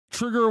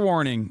Trigger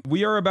warning.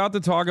 We are about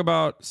to talk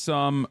about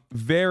some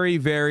very,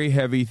 very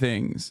heavy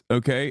things,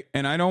 okay?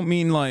 And I don't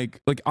mean like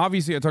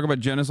obviously I talk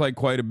about genocide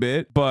quite a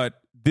bit, but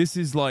this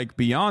is like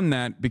beyond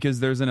that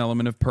because there's an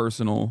element of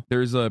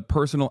there's a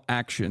personal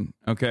action,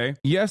 okay?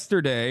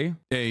 Yesterday,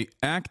 a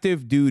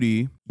active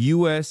duty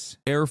U.S.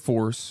 Air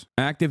Force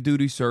active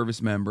duty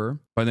service member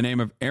by the name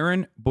of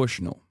Aaron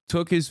Bushnell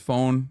took his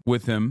phone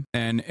with him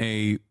and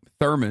a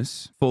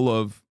thermos full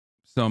of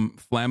some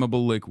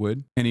flammable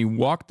liquid, and he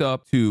walked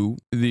up to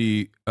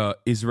the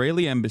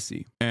Israeli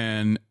embassy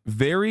and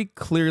very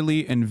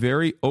clearly and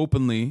very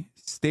openly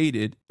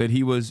stated that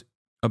he was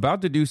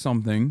about to do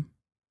something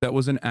that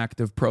was an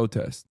act of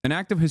protest, an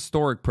act of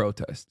historic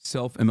protest,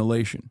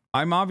 self-immolation.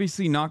 I'm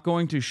obviously not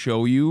going to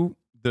show you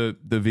the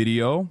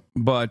video,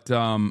 but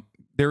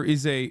there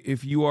is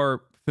if you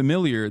are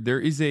familiar, there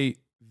is a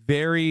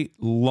very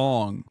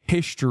long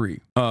history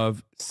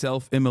of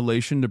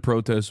self-immolation to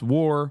protest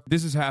war.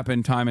 This has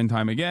happened time and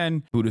time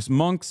again. Buddhist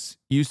monks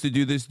used to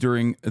do this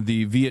during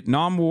the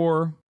Vietnam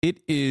War.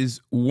 It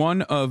is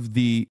one of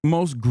the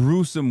most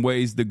gruesome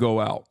ways to go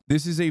out.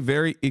 This is a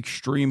very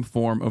extreme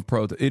form of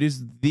protest. It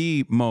is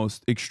the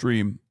most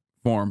extreme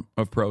form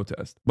of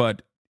protest.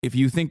 But if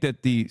you think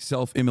that the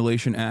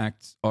self-immolation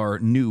acts are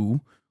new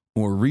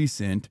or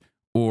recent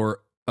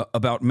or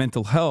about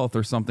mental health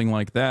or something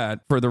like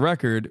that, for the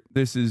record,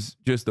 this is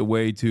just a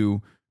way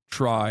to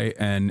try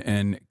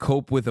and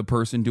cope with a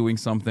person doing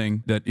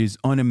something that is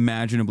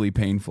unimaginably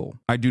painful.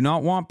 I do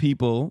not want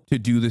people to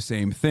do the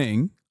same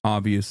thing,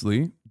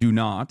 obviously. Do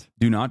not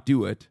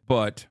do it.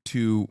 But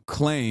to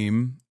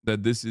claim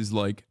that this is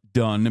like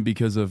done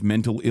because of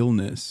mental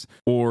illness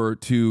or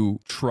to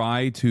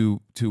try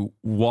to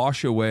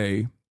wash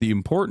away the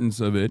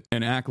importance of it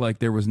and act like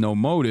there was no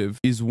motive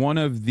is one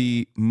of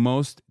the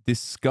most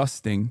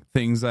disgusting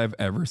things I've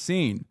ever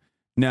seen.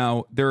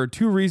 Now, there are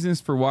two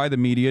reasons for why the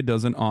media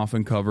doesn't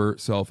often cover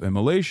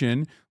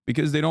self-immolation,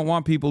 because they don't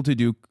want people to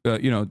do,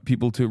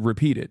 people to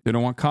repeat it. They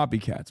don't want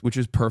copycats, which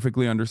is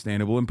perfectly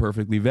understandable and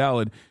perfectly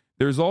valid.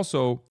 There's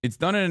also, it's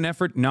done in an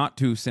effort not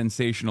to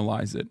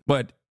sensationalize it,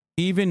 but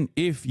even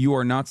if you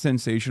are not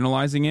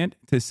sensationalizing it,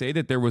 to say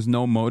that there was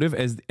no motive,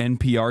 as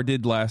NPR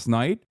did last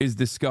night, is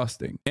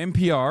disgusting.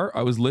 NPR,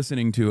 I was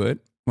listening to it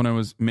when I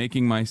was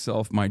making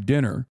myself my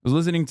dinner. I was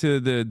listening to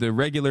the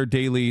regular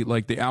daily,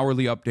 like the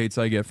hourly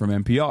updates I get from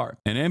NPR.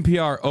 And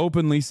NPR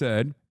openly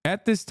said,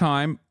 at this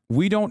time,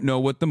 we don't know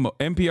what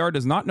NPR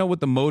does not know what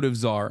the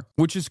motives are,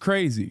 which is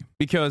crazy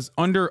because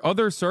under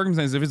other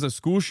circumstances, if it's a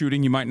school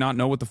shooting, you might not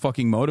know what the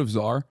fucking motives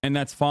are, and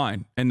that's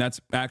fine. And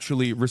that's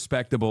actually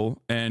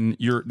respectable, and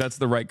that's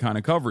the right kind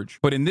of coverage.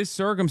 But in this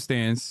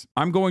circumstance,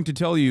 I'm going to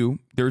tell you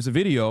there's a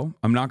video.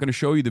 I'm not going to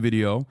show you the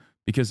video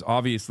because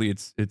obviously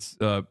it's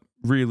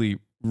really,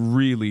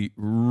 really,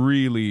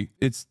 really,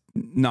 it's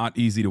not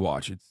easy to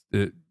watch.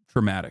 It's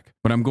traumatic.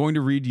 But I'm going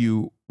to read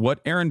you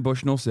what Aaron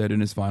Bushnell said in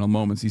his final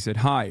moments. He said,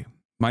 "Hi.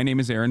 My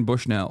name is Aaron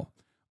Bushnell.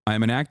 I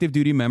am an active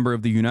duty member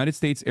of the United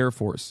States Air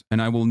Force,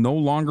 and I will no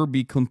longer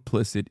be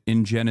complicit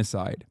in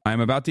genocide. I am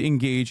about to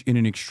engage in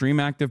an extreme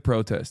act of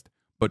protest,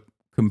 but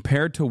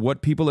compared to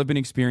what people have been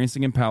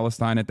experiencing in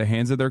Palestine at the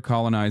hands of their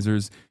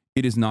colonizers,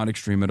 it is not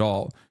extreme at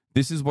all.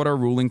 This is what our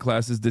ruling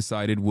class has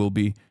decided will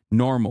be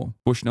normal."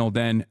 Bushnell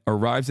then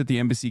arrives at the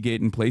embassy gate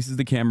and places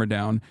the camera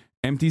down,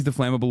 empties the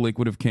flammable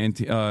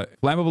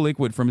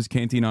liquid from his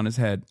canteen on his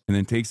head, and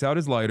then takes out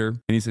his lighter,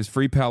 and he says,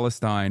 "Free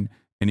Palestine."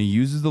 And he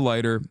uses the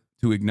lighter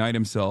to ignite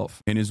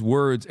himself. And his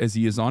words as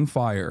he is on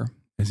fire,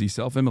 as he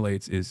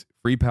self-immolates, is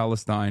 "Free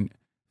Palestine,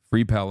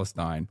 free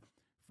Palestine,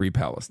 free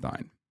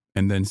Palestine."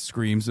 And then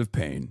screams of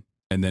pain.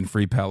 And then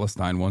 "Free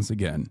Palestine" once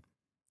again.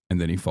 And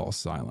then he falls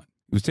silent.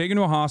 He was taken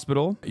to a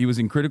hospital. He was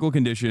in critical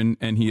condition,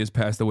 and he has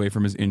passed away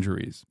from his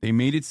injuries. They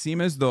made it seem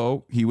as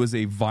though he was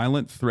a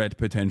violent threat,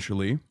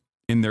 potentially,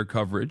 in their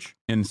coverage,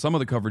 in some of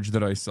the coverage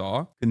that I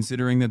saw,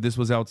 considering that this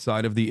was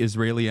outside of the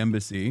Israeli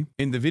embassy.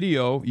 In the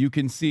video, you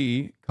can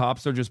see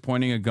cops are just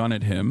pointing a gun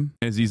at him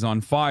as he's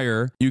on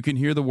fire. You can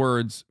hear the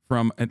words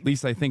from at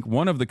least, I think,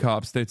 one of the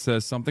cops that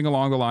says something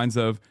along the lines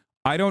of,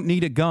 "I don't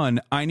need a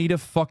gun. I need a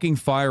fucking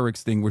fire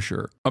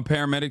extinguisher." A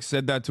paramedic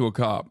said that to a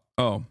cop.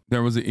 Oh,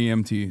 there was an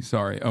EMT.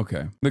 Sorry.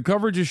 Okay. The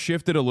coverage has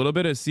shifted a little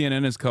bit as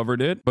CNN has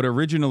covered it, but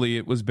originally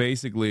it was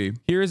basically,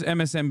 here's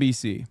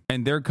MSNBC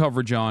and their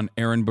coverage on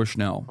Aaron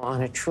Bushnell.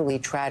 On a truly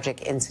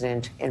tragic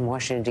incident in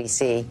Washington,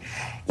 D.C.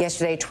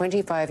 Yesterday,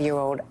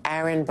 25-year-old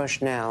Aaron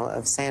Bushnell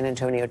of San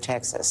Antonio,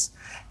 Texas,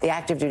 the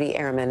active duty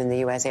airman in the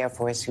U.S. Air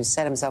Force who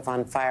set himself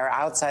on fire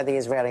outside the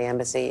Israeli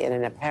embassy in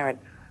an apparent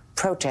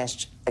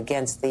protest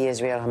against the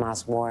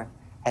Israel-Hamas war,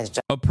 has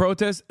done. A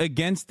protest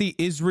against the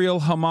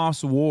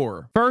Israel-Hamas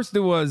war. First,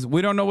 it was,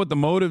 we don't know what the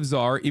motives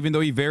are, even though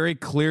he very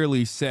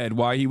clearly said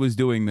why he was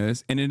doing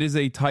this. And it is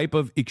a type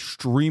of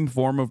extreme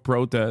form of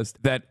protest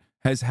that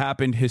has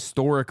happened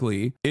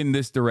historically in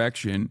this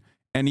direction.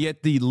 And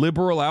yet the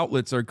liberal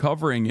outlets are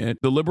covering it.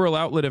 The liberal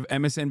outlet of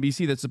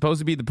MSNBC, that's supposed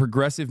to be the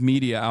progressive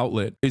media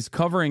outlet, is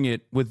covering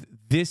it with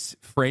this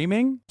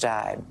framing.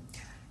 Died.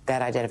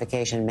 That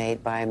identification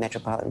made by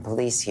Metropolitan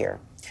Police here.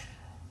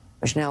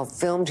 Bushnell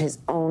filmed his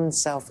own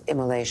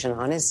self-immolation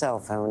on his cell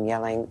phone,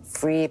 yelling,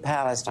 "Free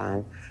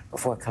Palestine,"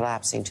 before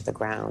collapsing to the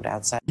ground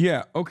outside.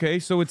 Yeah, okay,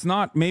 so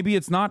maybe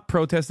it's not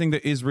protesting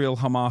the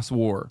Israel-Hamas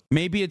war.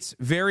 Maybe it's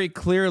very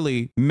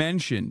clearly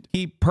mentioned.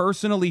 He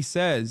personally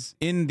says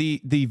in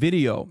the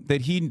video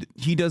that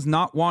he does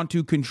not want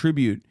to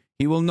contribute.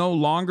 He will no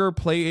longer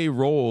play a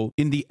role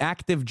in the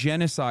active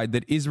genocide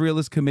that Israel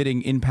is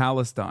committing in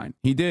Palestine.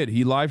 He did.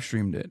 He live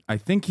streamed it. I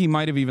think he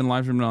might have even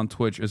live streamed it on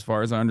Twitch, as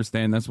far as I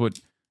understand. That's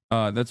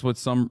what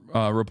some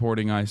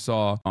reporting I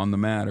saw on the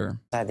matter.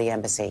 Outside the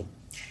embassy.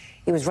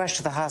 He was rushed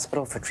to the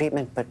hospital for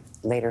treatment, but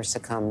later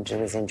succumbed to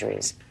his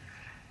injuries.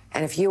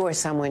 And if you or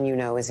someone you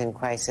know is in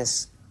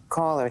crisis,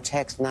 call or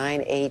text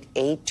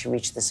 988 to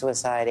reach the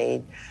Suicide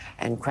Aid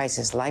and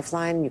Crisis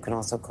Lifeline. You can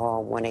also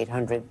call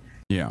 1-800.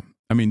 Yeah.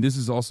 I mean, this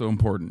is also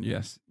important.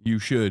 Yes, you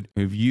should.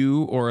 If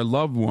you or a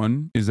loved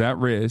one is at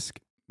risk,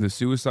 the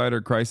Suicide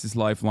or Crisis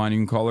Lifeline, you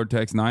can call or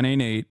text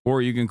 988,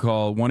 or you can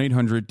call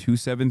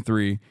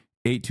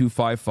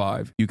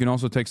 1-800-273-8255. You can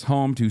also text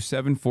HOME to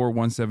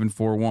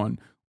 741741.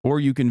 Or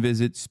you can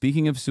visit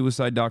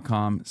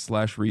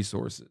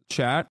speakingofsuicide.com/resources.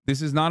 Chat,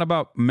 this is not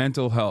about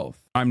mental health.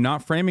 I'm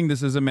not framing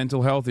this as a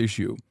mental health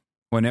issue.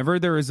 Whenever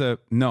there is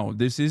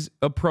this is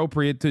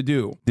appropriate to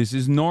do. This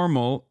is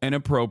normal and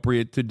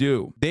appropriate to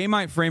do. They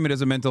might frame it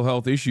as a mental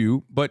health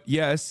issue, but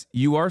yes,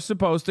 you are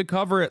supposed to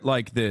cover it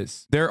like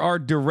this. There are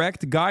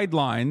direct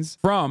guidelines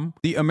from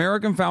the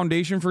American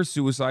Foundation for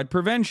Suicide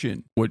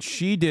Prevention. What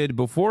she did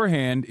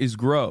beforehand is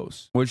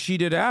gross. What she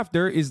did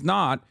after is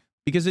not,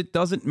 because it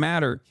doesn't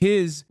matter.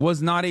 His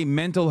was not a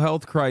mental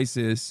health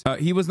crisis.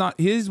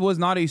 His was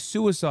not a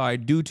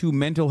suicide due to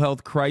mental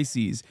health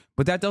crises.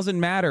 But that doesn't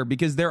matter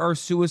because there are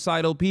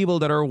suicidal people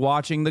that are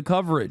watching the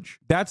coverage.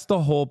 That's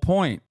the whole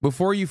point.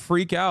 Before you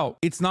freak out,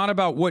 it's not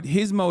about what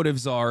his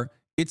motives are.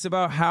 It's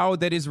about how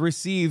that is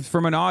received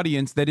from an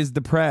audience that is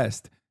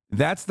depressed.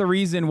 That's the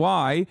reason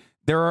why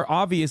there are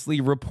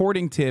obviously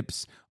reporting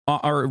tips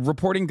or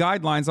reporting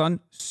guidelines on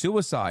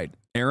suicide.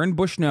 Aaron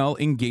Bushnell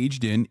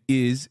engaged in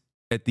is,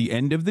 at the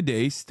end of the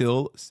day,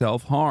 still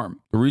self-harm.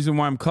 The reason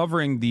why I'm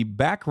covering the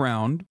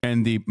background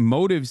and the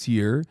motives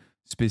here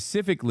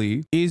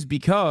specifically is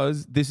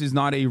because this is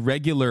not a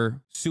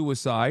regular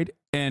suicide,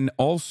 and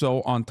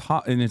also on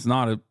top, and this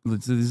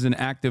is an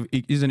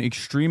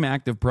extreme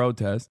act of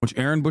protest, which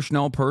Aaron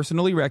Bushnell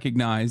personally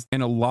recognized,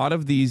 and a lot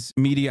of these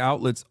media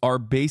outlets are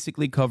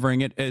basically covering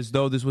it as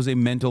though this was a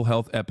mental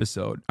health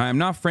episode. I am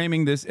not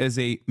framing this as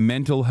a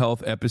mental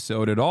health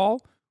episode at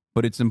all,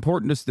 but it's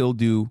important to still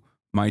do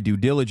my due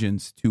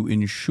diligence to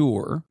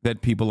ensure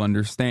that people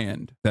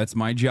understand. That's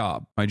my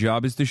job. My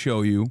job is to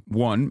show you,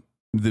 one,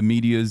 the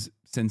media's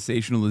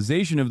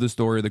sensationalization of the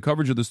story, the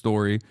coverage of the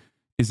story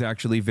is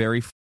actually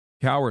very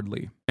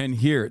cowardly. And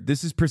here,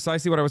 this is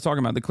precisely what I was talking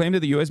about. The claim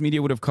that the U.S.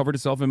 media would have covered a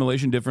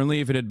self-immolation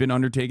differently if it had been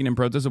undertaken in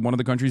protest of one of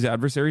the country's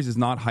adversaries is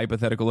not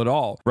hypothetical at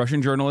all.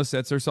 Russian journalist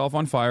sets herself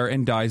on fire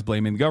and dies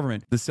blaming the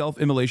government. The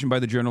self-immolation by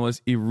the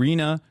journalist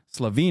Irina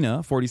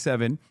Slavina,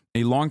 47,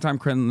 a longtime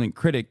Kremlin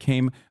critic,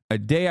 came a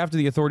day after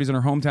the authorities in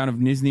her hometown of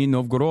Nizhny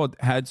Novgorod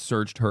had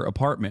searched her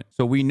apartment.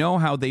 So we know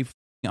how they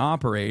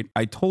operate.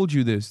 I told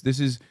you this. This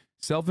is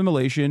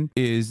self-immolation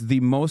is the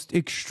most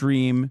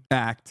extreme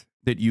act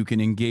that you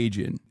can engage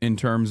in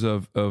terms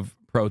of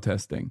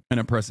protesting an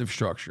oppressive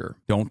structure.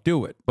 Don't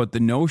do it. But the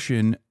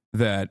notion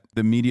that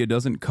the media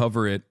doesn't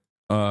cover it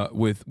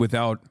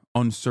without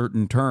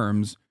uncertain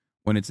terms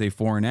when it's a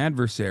foreign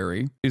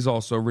adversary is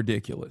also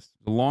ridiculous.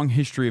 A long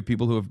history of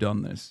people who have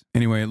done this.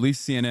 Anyway, at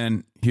least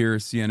CNN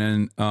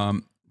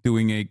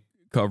doing a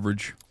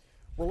coverage.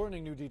 We're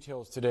learning new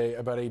details today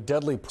about a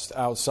deadly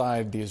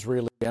outside the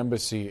Israeli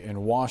embassy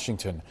in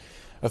Washington.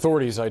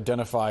 Authorities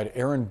identified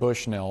Aaron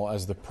Bushnell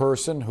as the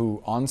person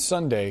who, on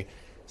Sunday,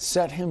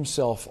 set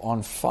himself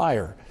on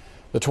fire.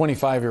 The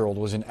 25-year-old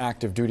was an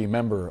active duty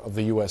member of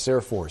the U.S. Air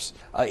Force.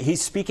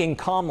 He's speaking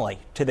calmly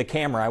to the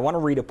camera. I want to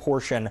read a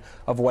portion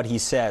of what he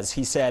says.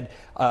 He said,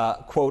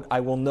 quote,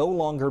 "I will no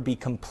longer be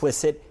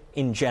complicit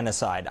in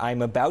genocide.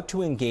 I'm about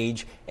to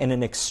engage in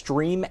an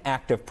extreme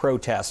act of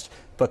protest,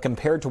 but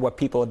compared to what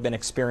people have been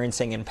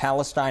experiencing in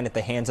Palestine at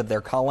the hands of their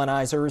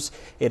colonizers,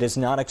 it is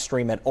not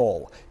extreme at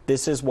all.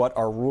 This is what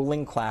our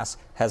ruling class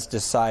has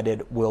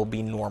decided will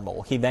be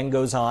normal." He then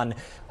goes on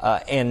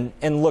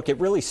and look, it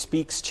really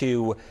speaks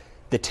to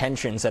the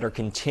tensions that are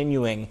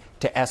continuing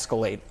to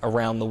escalate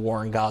around the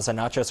war in Gaza,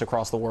 not just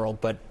across the world,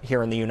 but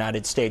here in the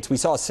United States. We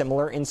saw a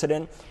similar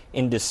incident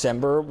in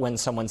December when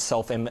someone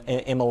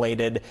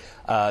self-immolated,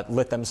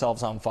 lit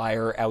themselves on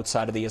fire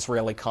outside of the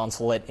Israeli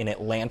consulate in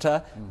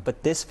Atlanta.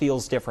 But this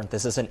feels different.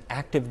 This is an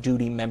active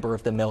duty member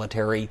of the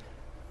military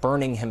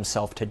burning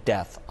himself to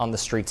death on the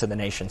streets of the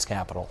nation's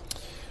capital.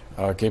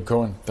 Gabe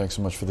Cohen, thanks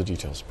so much for the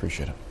details.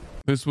 Appreciate it.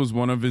 This was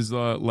one of his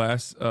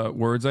last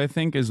words, I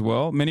think, as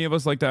well. Many of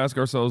us like to ask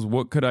ourselves,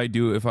 what could I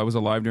do if I was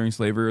alive during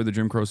slavery or the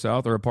Jim Crow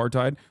South or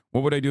apartheid?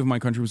 What would I do if my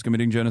country was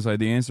committing genocide?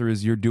 The answer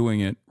is you're doing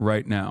it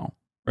right now.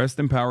 Rest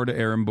in power to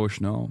Aaron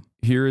Bushnell.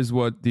 Here is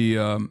what the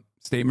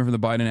statement from the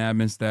Biden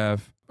admin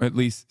staff at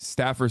least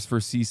staffers for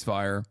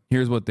ceasefire.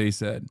 Here's what they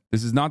said.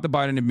 This is not the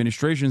Biden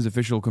administration's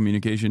official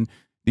communication.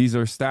 These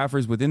are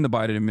staffers within the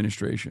Biden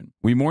administration.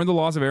 We mourn the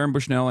loss of Aaron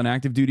Bushnell, an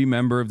active duty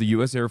member of the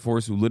U.S. Air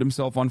Force who lit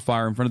himself on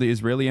fire in front of the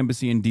Israeli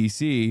embassy in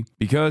D.C.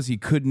 because he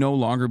could no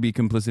longer be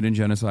complicit in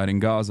genocide in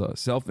Gaza.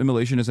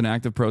 Self-immolation as an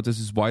act of protest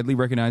is widely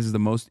recognized as the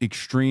most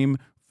extreme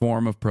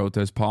form of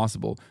protest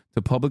possible.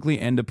 To publicly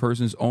end a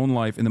person's own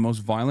life in the most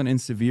violent and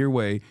severe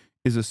way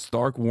is a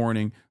stark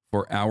warning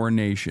for our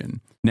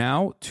nation.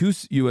 Now, 2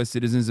 U.S.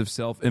 citizens have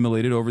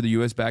self-immolated over the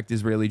U.S.-backed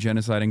Israeli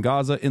genocide in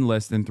Gaza in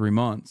less than 3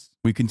 months.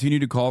 We continue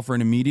to call for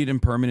an immediate and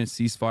permanent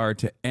ceasefire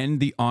to end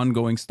the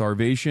ongoing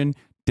starvation,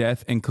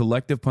 death, and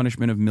collective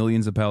punishment of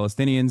millions of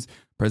Palestinians.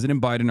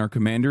 President Biden, our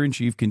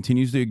commander-in-chief,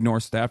 continues to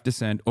ignore staff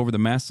dissent over the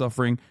mass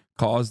suffering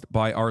caused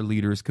by our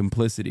leaders'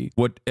 complicity.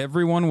 What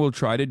everyone will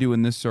try to do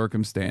in this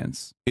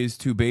circumstance is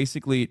to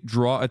basically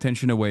draw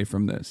attention away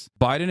from this.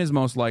 Biden is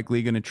most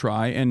likely going to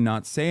try and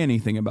not say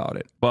anything about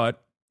it.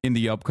 But in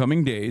the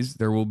upcoming days,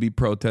 there will be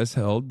protests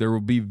held. There will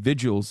be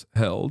vigils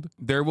held.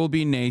 There will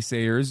be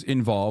naysayers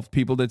involved,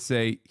 people that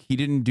say he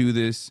didn't do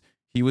this,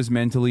 he was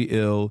mentally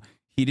ill,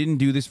 he didn't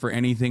do this for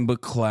anything but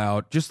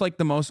clout, just like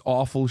the most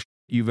awful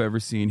you've ever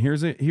seen.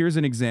 Here's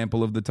an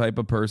example of the type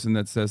of person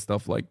that says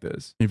stuff like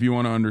this, if you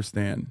want to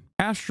understand.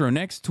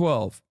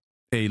 Astronex12,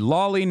 a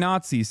lolly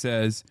Nazi,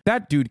 says,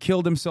 that dude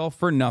killed himself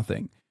for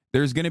nothing.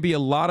 There's going to be a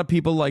lot of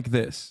people like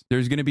this.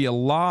 There's going to be a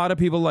lot of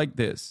people like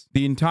this.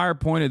 The entire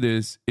point of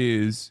this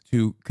is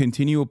to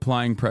continue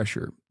applying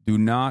pressure. Do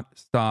not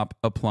stop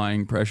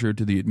applying pressure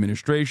to the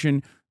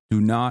administration.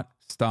 Do not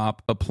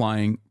stop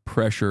applying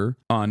pressure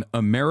on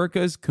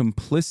America's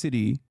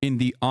complicity in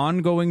the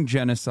ongoing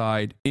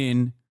genocide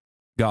in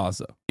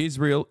Gaza.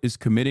 Israel is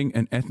committing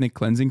an ethnic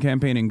cleansing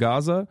campaign in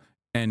Gaza,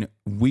 and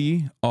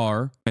we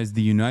are, as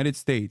the United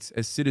States,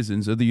 as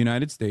citizens of the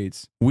United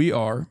States, we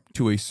are,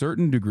 to a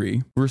certain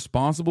degree,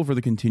 responsible for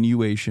the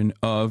continuation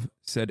of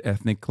said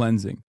ethnic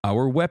cleansing.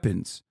 Our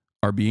weapons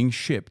are being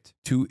shipped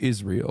to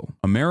Israel.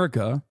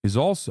 America is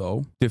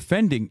also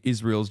defending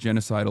Israel's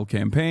genocidal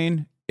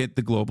campaign at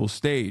the global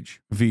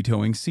stage,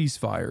 vetoing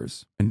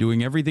ceasefires and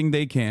doing everything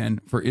they can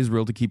for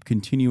Israel to keep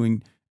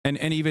continuing and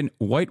even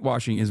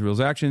whitewashing Israel's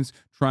actions,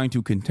 trying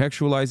to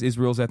contextualize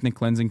Israel's ethnic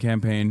cleansing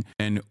campaign.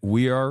 And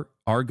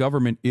our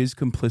government is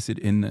complicit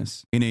in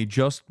this. In a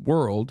just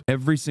world,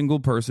 every single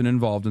person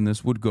involved in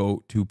this would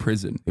go to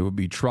prison. They would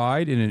be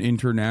tried in an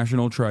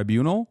international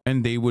tribunal,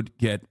 and they would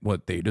get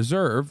what they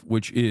deserve,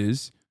 which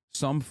is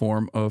some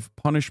form of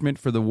punishment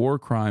for the war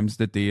crimes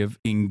that they have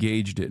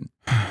engaged in.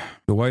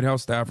 The White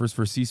House staffers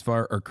for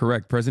ceasefire are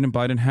correct. President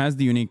Biden has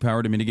the unique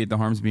power to mitigate the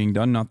harms being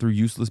done, not through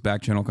useless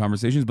back-channel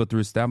conversations, but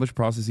through established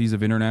processes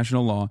of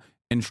international law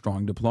and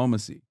strong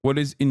diplomacy. What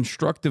is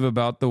instructive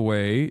about the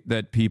way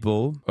that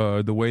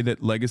the way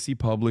that legacy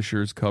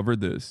publishers cover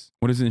this,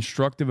 what is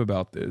instructive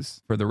about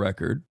this, for the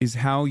record, is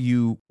how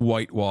you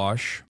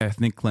whitewash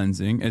ethnic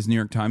cleansing, as New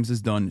York Times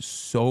has done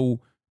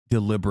so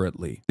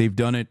deliberately. They've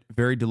done it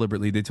very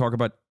deliberately. They talk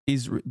about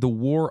the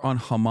war on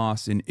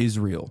Hamas in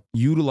Israel,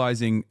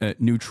 utilizing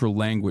neutral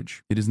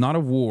language. It is not a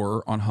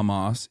war on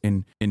Hamas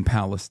in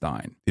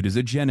Palestine. It is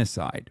a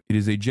genocide. It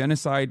is a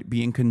genocide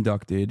being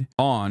conducted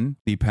on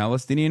the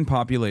Palestinian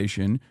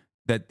population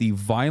that the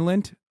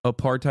violent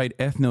apartheid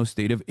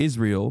ethno-state of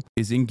Israel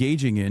is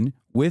engaging in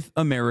with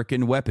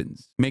American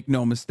weapons. Make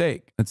no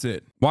mistake. That's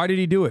it. Why did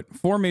he do it?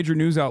 4 major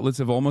news outlets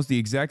have almost the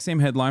exact same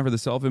headline for the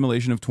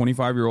self-immolation of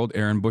 25-year-old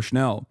Aaron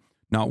Bushnell.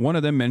 Not one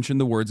of them mentioned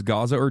the words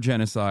Gaza or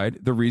genocide,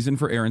 the reason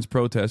for Aaron's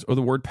protest, or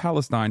the word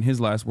Palestine, his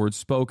last words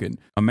spoken.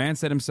 A man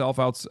set himself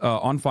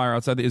on fire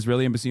outside the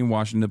Israeli embassy in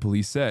Washington, the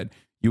police said.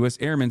 U.S.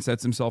 airman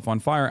sets himself on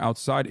fire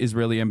outside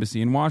Israeli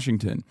embassy in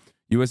Washington.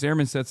 U.S.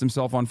 airman sets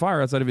himself on fire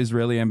outside of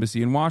Israeli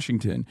embassy in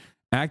Washington.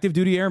 Active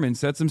duty airman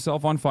sets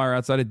himself on fire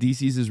outside of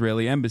D.C.'s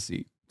Israeli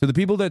embassy. To the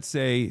people that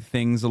say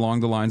things along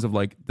the lines of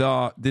like,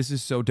 this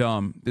is so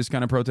dumb, this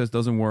kind of protest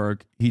doesn't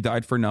work, he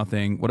died for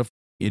nothing, what a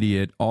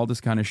idiot, all this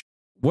kind of shit.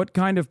 What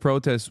kind of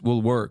protest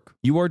will work?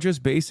 You are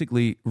just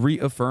basically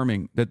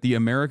reaffirming that the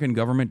American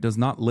government does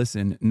not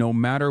listen no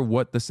matter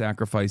what the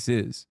sacrifice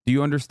is. Do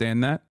you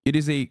understand that? It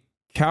is a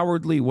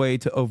cowardly way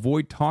to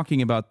avoid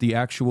talking about the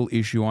actual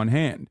issue on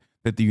hand,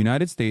 that the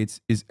United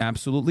States is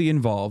absolutely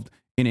involved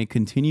in a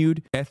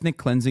continued ethnic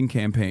cleansing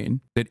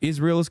campaign that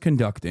Israel is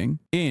conducting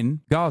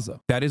in Gaza.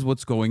 That is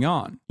what's going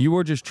on. You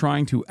are just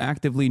trying to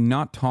actively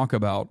not talk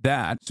about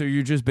that. So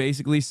you're just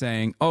basically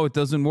saying, oh, it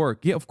doesn't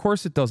work. Yeah, of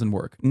course it doesn't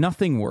work.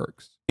 Nothing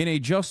works. In a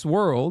just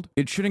world,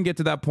 it shouldn't get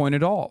to that point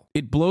at all.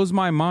 It blows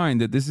my mind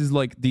that this is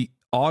like the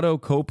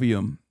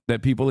autocopium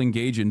that people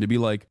engage in, to be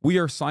like, we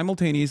are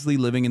simultaneously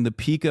living in the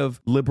peak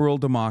of liberal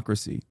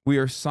democracy. We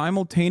are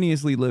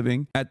simultaneously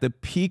living at the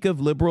peak of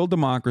liberal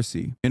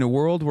democracy in a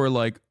world where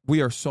like we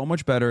are so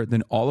much better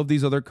than all of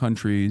these other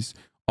countries,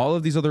 all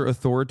of these other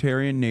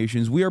authoritarian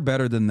nations. We are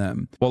better than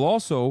them. While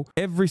also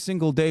every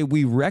single day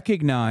we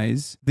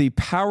recognize the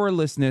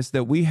powerlessness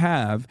that we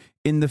have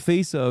in the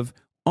face of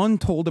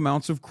untold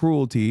amounts of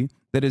cruelty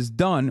that is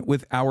done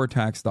with our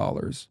tax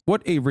dollars.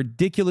 What a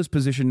ridiculous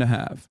position to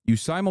have. You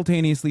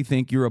simultaneously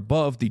think you're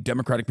above the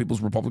Democratic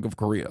People's Republic of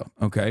Korea,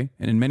 okay?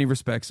 And in many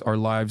respects, our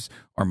lives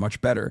are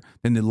much better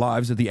than the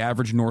lives of the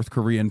average North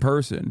Korean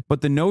person.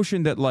 But the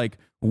notion that, like,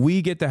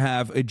 we get to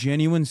have a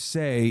genuine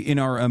say in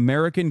our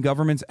American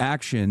government's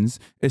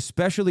actions,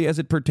 especially as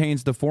it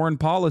pertains to foreign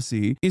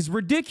policy, is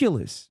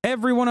ridiculous.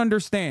 Everyone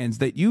understands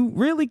that you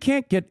really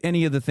can't get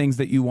any of the things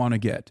that you want to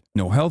get.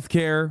 No health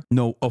care,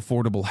 no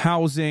affordable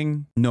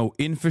housing, no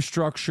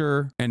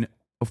infrastructure, and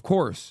of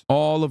course,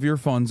 all of your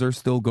funds are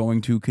still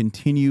going to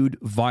continued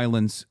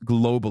violence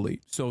globally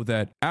so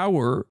that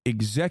our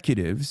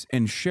executives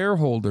and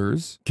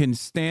shareholders can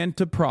stand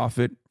to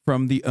profit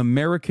from the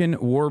American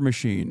war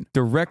machine,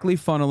 directly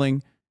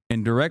funneling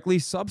and directly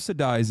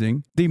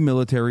subsidizing the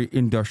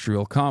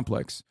military-industrial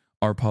complex.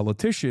 Our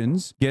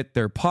politicians get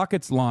their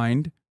pockets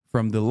lined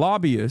from the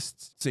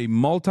lobbyists. It's a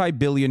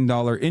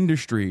multi-billion-dollar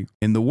industry.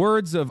 In the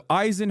words of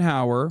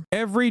Eisenhower,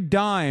 every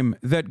dime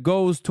that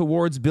goes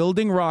towards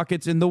building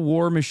rockets in the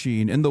war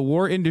machine, in the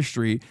war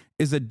industry,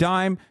 is a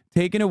dime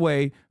taken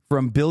away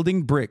from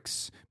building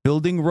bricks,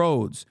 building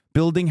roads,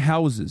 building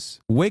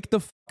houses. Wake the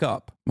fuck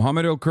up.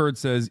 Mohammed El-Kurd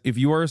says, if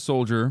you are a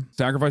soldier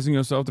sacrificing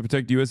yourself to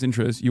protect U.S.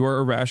 interests, you are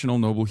a rational,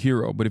 noble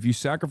hero. But if you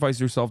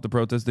sacrifice yourself to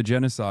protest the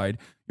genocide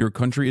your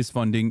country is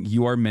funding,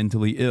 you are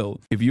mentally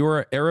ill. If you are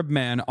an Arab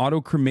man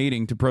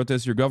auto-cremating to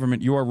protest your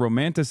government, you are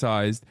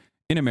romanticized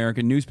in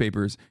American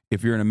newspapers.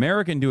 If you're an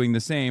American doing the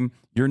same,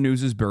 your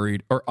news is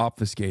buried or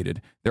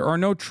obfuscated. There are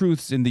no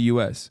truths in the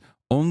U.S.,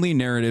 only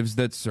narratives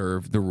that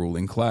serve the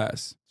ruling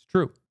class.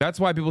 True. That's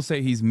why people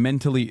say he's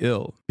mentally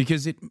ill,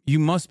 because you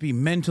must be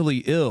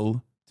mentally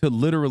ill to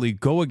literally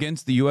go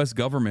against the U.S.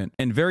 government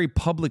and very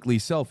publicly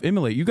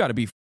self-immolate. You got to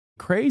be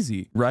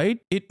crazy, right?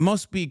 It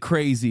must be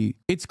crazy.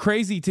 It's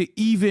crazy to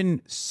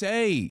even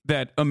say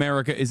that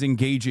America is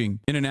engaging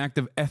in an act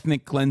of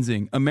ethnic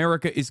cleansing.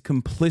 America is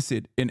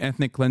complicit in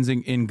ethnic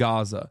cleansing in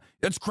Gaza.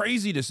 That's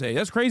crazy to say.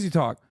 That's crazy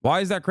talk.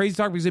 Why is that crazy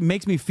talk? Because it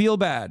makes me feel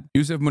bad.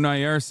 Yusuf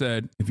Munayyer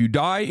said, if you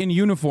die in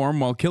uniform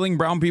while killing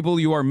brown people,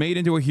 you are made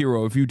into a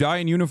hero. If you die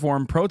in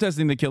uniform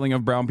protesting the killing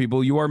of brown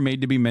people, you are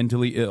made to be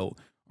mentally ill.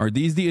 Are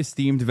these the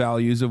esteemed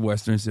values of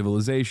Western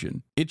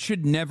civilization? It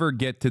should never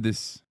get to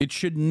this. It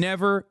should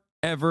never,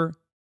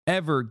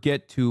 ever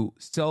get to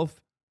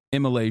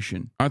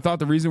self-immolation. I thought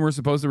the reason we're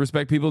supposed to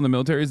respect people in the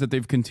military is that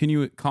they've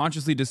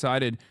consciously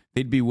decided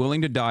they'd be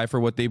willing to die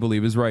for what they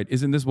believe is right.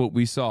 Isn't this what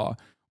we saw?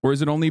 Or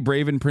is it only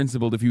brave and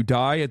principled if you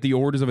die at the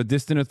orders of a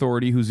distant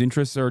authority whose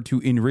interests are to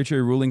enrich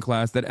a ruling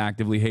class that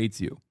actively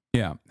hates you?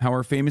 Yeah, how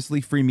our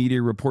famously free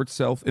media reports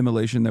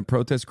self-immolation that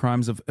protests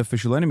crimes of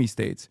official enemy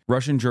states.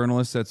 Russian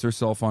journalist sets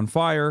herself on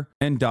fire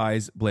and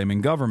dies blaming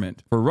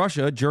government. For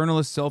Russia,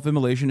 journalist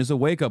self-immolation is a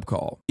wake-up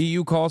call.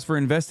 EU calls for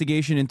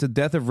investigation into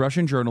death of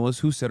Russian journalist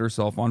who set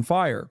herself on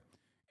fire.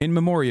 In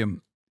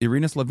memoriam,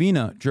 Irina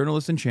Slavina,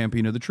 journalist and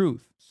champion of the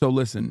truth. So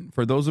listen,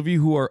 for those of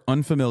you who are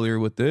unfamiliar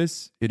with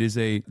this,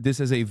 this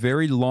has a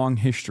very long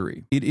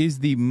history. It is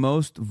the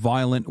most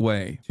violent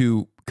way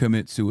to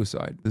commit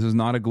suicide. This is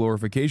not a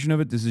glorification of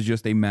it. This is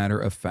just a matter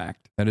of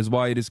fact. That is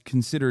why it is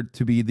considered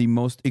to be the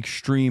most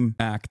extreme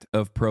act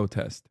of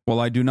protest. While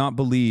I do not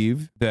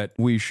believe that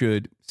we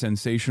should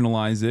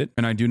sensationalize it,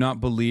 and I do not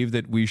believe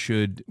that we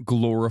should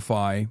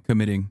glorify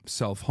committing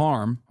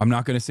self-harm, I'm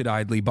not going to sit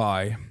idly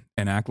by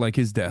and act like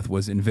his death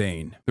was in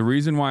vain. The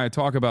reason why I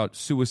talk about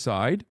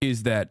suicide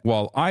is that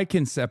while I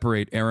can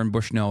separate Aaron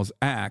Bushnell's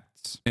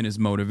acts and his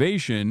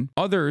motivation,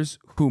 others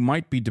who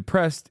might be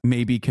depressed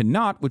maybe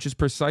cannot, which is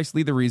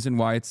precisely the reason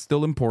why it's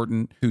still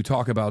important to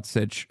talk about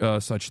such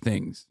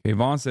things.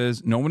 Vaughn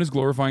says, no one is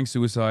glorifying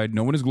suicide.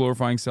 No one is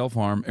glorifying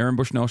self-harm. Aaron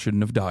Bushnell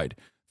shouldn't have died.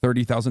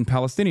 30,000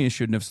 Palestinians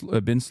shouldn't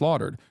have been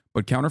slaughtered.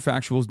 But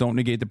counterfactuals don't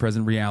negate the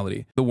present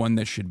reality, the one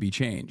that should be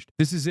changed.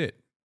 This is it.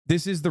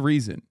 This is the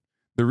reason.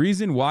 The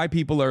reason why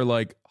people are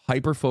like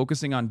hyper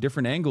focusing on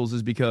different angles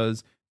is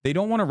because they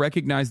don't want to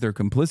recognize their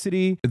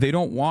complicity. They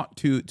don't want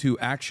to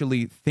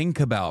actually think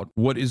about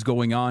what is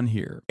going on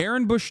here.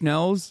 Aaron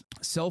Bushnell's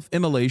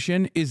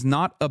self-immolation is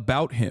not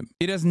about him.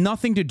 It has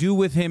nothing to do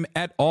with him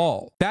at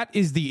all. That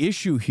is the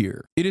issue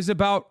here. It is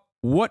about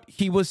what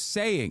he was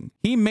saying.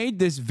 He made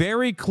this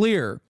very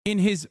clear in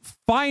his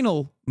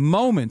final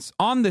moments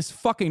on this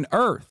fucking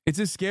earth. It's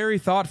a scary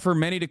thought for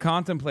many to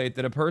contemplate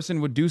that a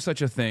person would do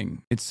such a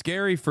thing. It's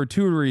scary for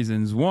two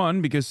reasons.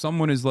 One, because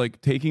someone is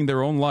like taking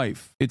their own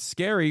life. It's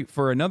scary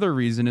for another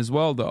reason as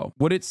well, though.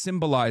 What it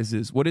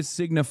symbolizes, what it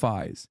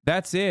signifies.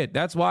 That's it.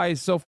 That's why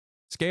it's so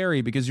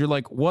scary, because you're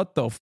like, what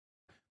the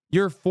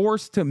You're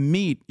forced to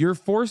meet. You're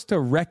forced to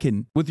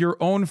reckon with your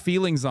own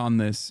feelings on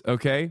this,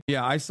 okay?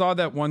 Yeah, I saw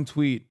that one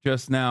tweet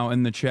just now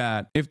in the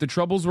chat. If the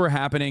troubles were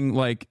happening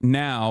like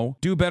now,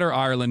 do better,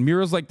 Ireland.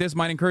 Murals like this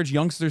might encourage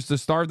youngsters to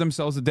starve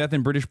themselves to death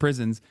in British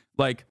prisons.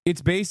 Like,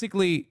 it's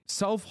basically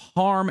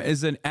self-harm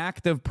as an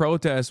act of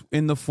protest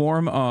in the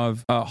form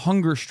of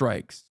hunger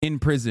strikes in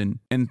prison.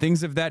 And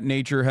things of that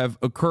nature have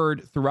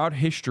occurred throughout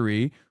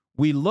history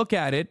we look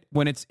at it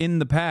when it's in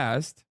the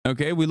past.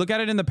 Okay, we look at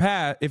it in the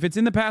past. If it's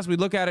in the past, we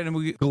look at it and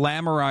we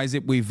glamorize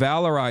it, we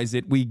valorize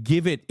it, we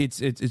give it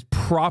its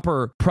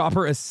proper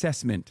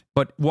assessment.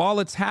 But while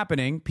it's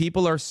happening,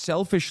 people are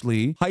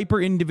selfishly, hyper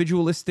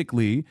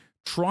individualistically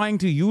trying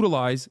to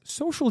utilize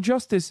social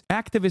justice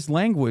activist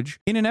language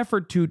in an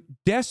effort to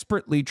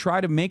desperately try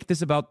to make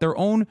this about their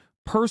own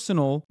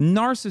personal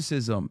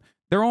narcissism,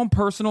 their own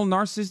personal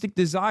narcissistic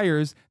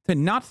desires to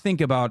not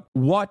think about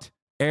what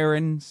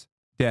Aaron's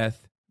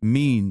death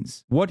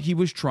means, what he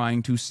was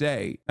trying to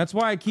say. That's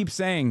why I keep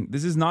saying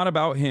this is not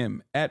about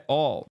him at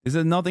all. This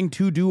has nothing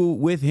to do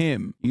with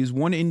him. He is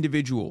one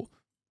individual.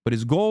 But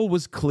his goal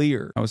was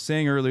clear. I was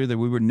saying earlier that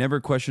we would never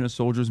question a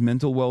soldier's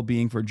mental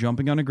well-being for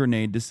jumping on a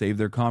grenade to save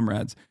their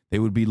comrades. They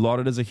would be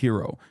lauded as a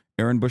hero.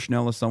 Aaron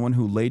Bushnell is someone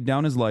who laid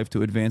down his life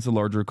to advance a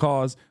larger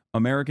cause.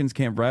 Americans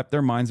can't wrap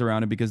their minds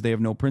around it because they have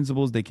no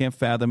principles. They can't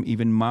fathom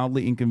even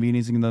mildly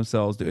inconveniencing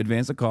themselves to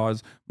advance a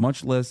cause,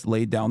 much less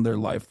lay down their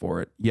life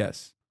for it.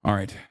 Yes. All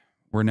right.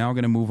 We're now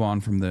going to move on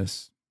from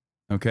this.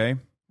 Okay?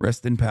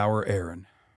 Rest in power, Aaron.